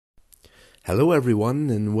Hello, everyone,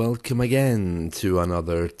 and welcome again to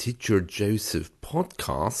another Teacher Joseph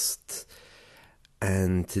podcast.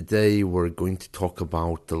 And today we're going to talk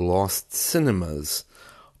about the lost cinemas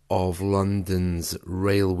of London's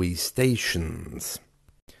railway stations.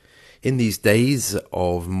 In these days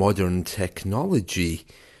of modern technology,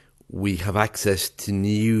 we have access to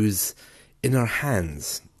news in our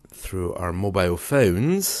hands through our mobile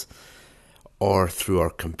phones, or through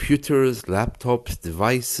our computers, laptops,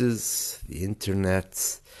 devices, the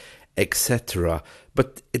internet, etc.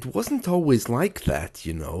 But it wasn't always like that,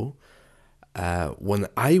 you know. When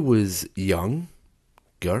I was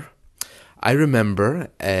younger, I remember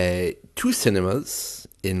two cinemas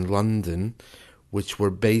in London which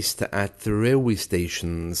were based at the railway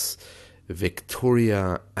stations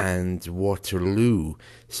Victoria and Waterloo.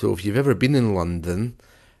 So if you've ever been in London,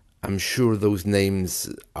 I'm sure those names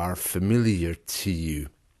are familiar to you.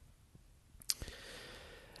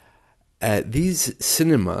 These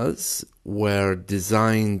cinemas were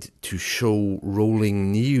designed to show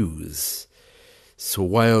rolling news. So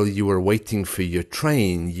while you were waiting for your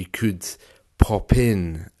train, you could pop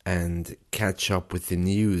in and catch up with the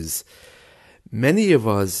news. Many of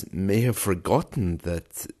us may have forgotten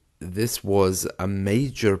that this was a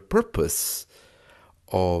major purpose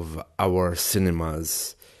of our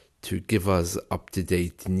cinemas, to give us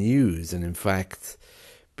up-to-date news. And in fact,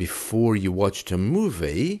 before you watched a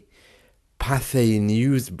movie, Pathé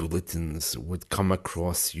news bulletins would come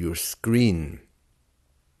across your screen.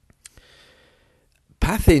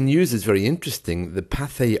 Pathé News is very interesting. The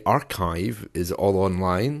Pathé archive is all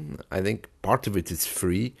online. I think part of it is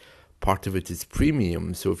free, part of it is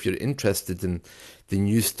premium. So if you're interested in the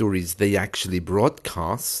news stories they actually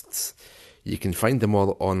broadcast, you can find them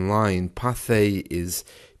all online. Pathé is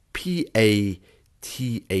P-A-T-H-E.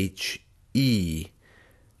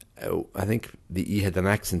 I think the E had an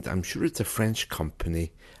accent. I'm sure it's a French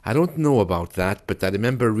company. I don't know about that, but I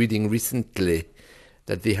remember reading recently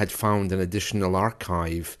that they had found an additional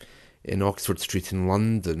archive in Oxford Street in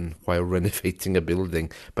London while renovating a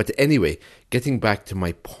building. But anyway, getting back to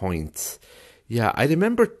my point. Yeah, I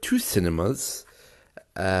remember two cinemas.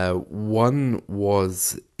 One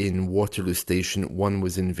was in Waterloo Station, one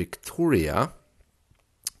was in Victoria.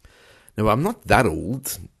 Now, I'm not that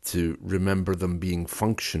old to remember them being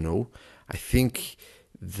functional. I think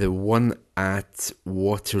the one at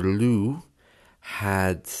Waterloo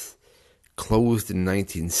had closed in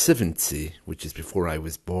 1970, which is before I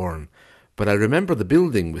was born. But I remember the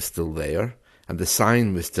building was still there, and the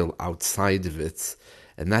sign was still outside of it,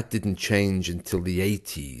 and that didn't change until the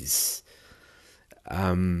 80s.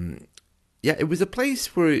 It was a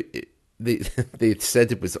place where they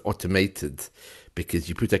said it was automated, because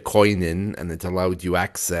you put a coin in and it allowed you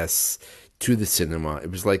access to the cinema.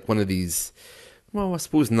 It was like one of these, well, I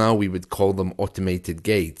suppose now we would call them automated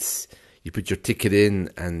gates. You put your ticket in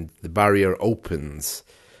and the barrier opens.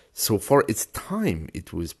 So for its time,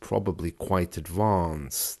 it was probably quite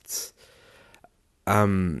advanced.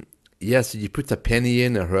 So you put a penny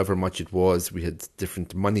in, or however much it was. We had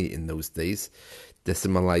different money in those days.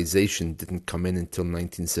 Decimalization didn't come in until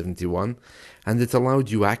 1971, and it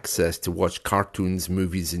allowed you access to watch cartoons,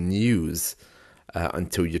 movies, and news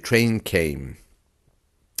until your train came.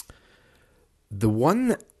 The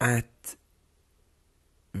one at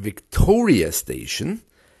Victoria Station,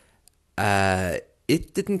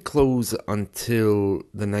 it didn't close until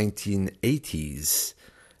the 1980s.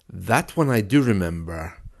 That one I do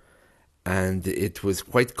remember. And it was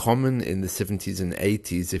quite common in the 70s and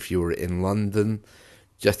 80s, if you were in London,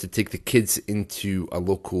 just to take the kids into a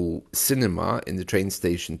local cinema in the train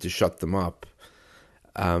station to shut them up.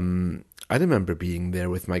 I remember being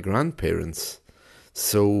there with my grandparents.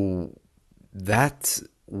 So that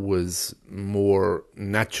was more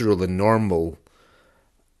natural and normal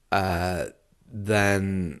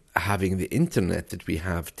than having the internet that we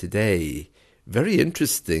have today. Very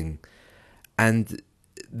interesting. And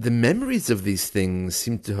the memories of these things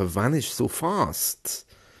seem to have vanished so fast.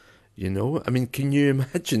 You know, I mean, can you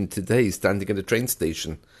imagine today standing at a train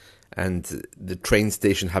station and the train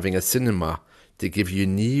station having a cinema to give you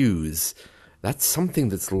news? That's something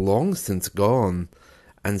that's long since gone.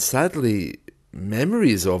 And sadly,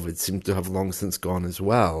 memories of it seem to have long since gone as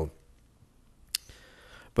well.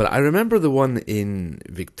 But I remember the one in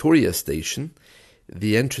Victoria Station.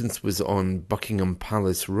 The entrance was on Buckingham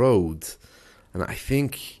Palace Road. And I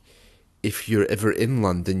think if you're ever in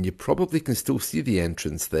London, you probably can still see the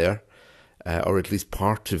entrance there, or at least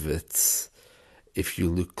part of it, if you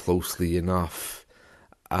look closely enough.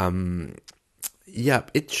 It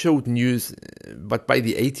showed news, but by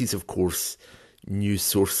the 80s, of course, news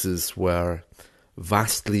sources were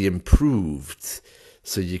vastly improved.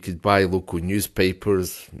 So you could buy local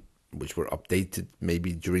newspapers, which were updated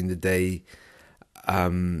maybe during the day.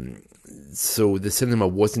 So the cinema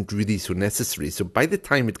wasn't really so necessary. So by the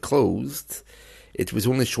time it closed, it was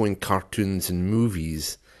only showing cartoons and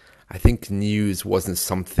movies. I think news wasn't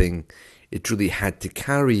something it really had to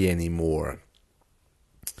carry anymore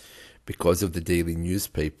because of the daily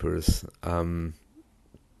newspapers.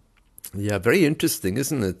 Yeah, very interesting,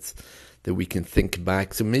 isn't it? That we can think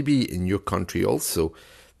back. So maybe in your country also,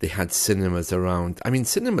 they had cinemas around. I mean,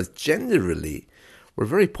 cinemas generally were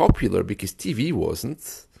very popular because TV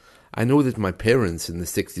wasn't. I know that my parents in the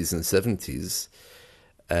 60s and 70s,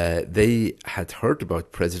 they had heard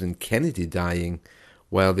about President Kennedy dying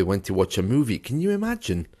while they went to watch a movie. Can you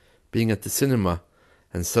imagine being at the cinema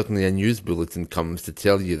and suddenly a news bulletin comes to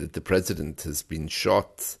tell you that the president has been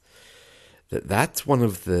shot? That's one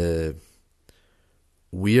of the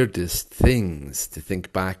weirdest things to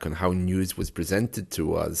think back on how news was presented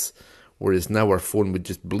to us, whereas now our phone would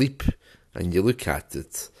just bleep and you look at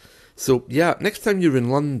it. So yeah, next time you're in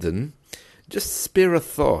London, just spare a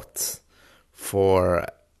thought for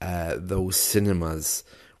those cinemas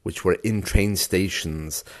which were in train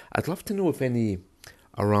stations. I'd love to know if any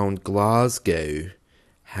around Glasgow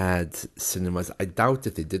had cinemas. I doubt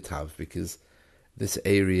if they did have, because this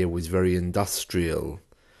area was very industrial,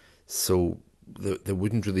 so there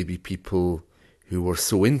wouldn't really be people who were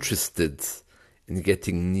so interested in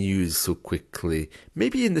getting news so quickly.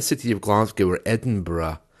 Maybe in the city of Glasgow or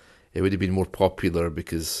Edinburgh it would have been more popular,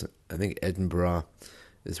 because I think Edinburgh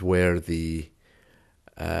is where the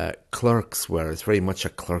clerks were. It's very much a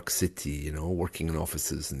clerk city, you know, working in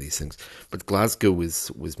offices and these things. But Glasgow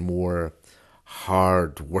was more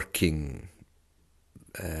hard working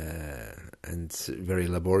and very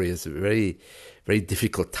laborious, very, very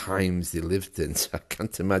difficult times they lived in. So I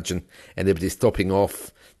can't imagine anybody stopping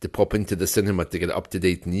off to pop into the cinema to get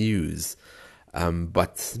up-to-date news.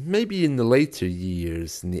 But maybe in the later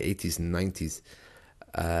years, in the 80s and 90s,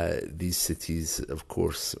 these cities, of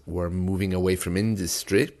course, were moving away from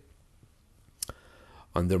industry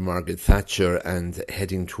under Margaret Thatcher and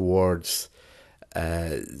heading towards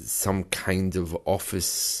some kind of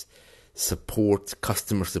office support,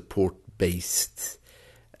 customer support based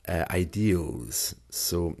ideals.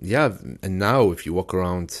 So yeah, and now if you walk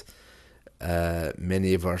around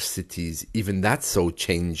many of our cities, even that's all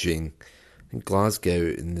changing. I think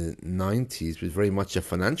Glasgow in the 90s was very much a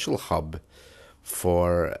financial hub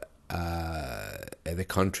for the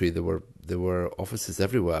country. There were offices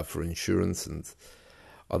everywhere for insurance and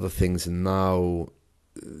other things, and now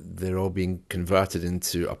they're all being converted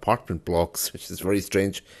into apartment blocks, which is very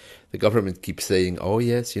strange. The government keeps saying, "Oh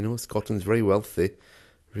yes, you know, Scotland's very wealthy."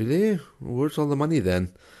 Really? Where's all the money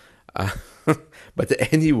then? But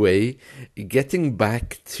anyway, getting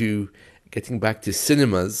back to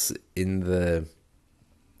cinemas in the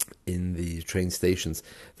train stations,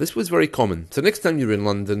 this was very common. So next time you're in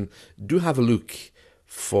London, do have a look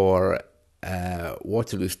for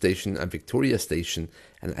Waterloo Station and Victoria Station,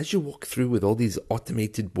 and as you walk through with all these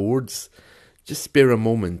automated boards, just spare a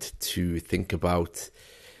moment to think about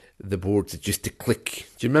the boards that used to click.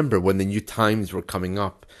 Do you remember when the new times were coming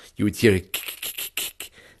up, you would hear a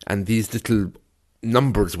kick, and these little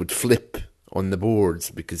numbers would flip on the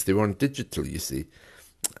boards because they weren't digital, you see.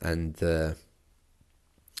 And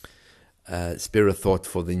spare a thought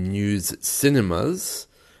for the news cinemas,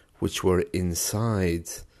 which were inside.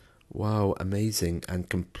 Wow, amazing, and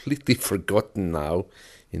completely forgotten now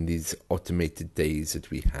in these automated days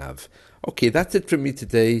that we have. Okay, that's it from me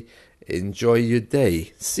today. Enjoy your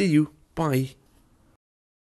day. See you. Bye.